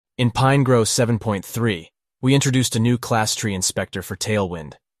In Pinegrow 7.3, we introduced a new class tree inspector for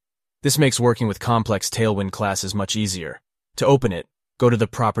Tailwind. This makes working with complex Tailwind classes much easier. To open it, go to the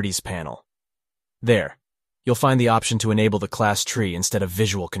Properties panel. There, you'll find the option to enable the class tree instead of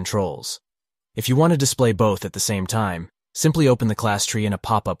visual controls. If you want to display both at the same time, simply open the class tree in a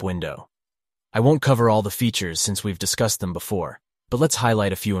pop-up window. I won't cover all the features since we've discussed them before, but let's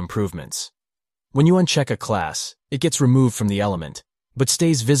highlight a few improvements. When you uncheck a class, it gets removed from the element, but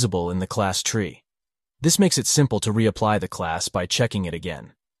stays visible in the class tree. This makes it simple to reapply the class by checking it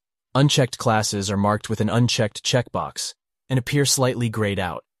again. Unchecked classes are marked with an unchecked checkbox and appear slightly grayed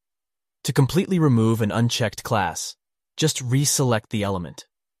out. To completely remove an unchecked class, just reselect the element.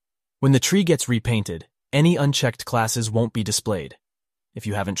 When the tree gets repainted, any unchecked classes won't be displayed. If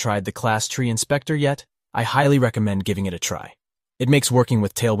you haven't tried the class tree inspector yet, I highly recommend giving it a try. It makes working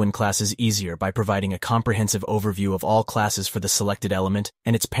with Tailwind classes easier by providing a comprehensive overview of all classes for the selected element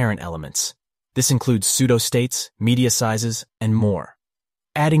and its parent elements. This includes pseudo-states, media sizes, and more.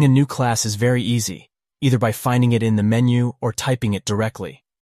 Adding a new class is very easy, either by finding it in the menu or typing it directly.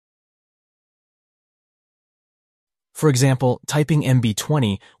 For example, typing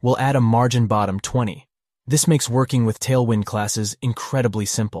MB20 will add a margin bottom 20. This makes working with Tailwind classes incredibly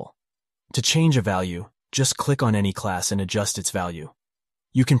simple. To change a value, just click on any class and adjust its value.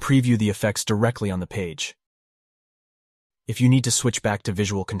 You can preview the effects directly on the page. If you need to switch back to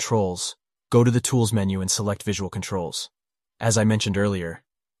visual controls, go to the Tools menu and select Visual Controls. As I mentioned earlier,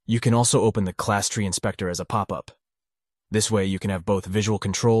 you can also open the Class Tree Inspector as a pop-up. This way you can have both visual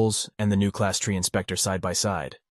controls and the new Class Tree Inspector side by side.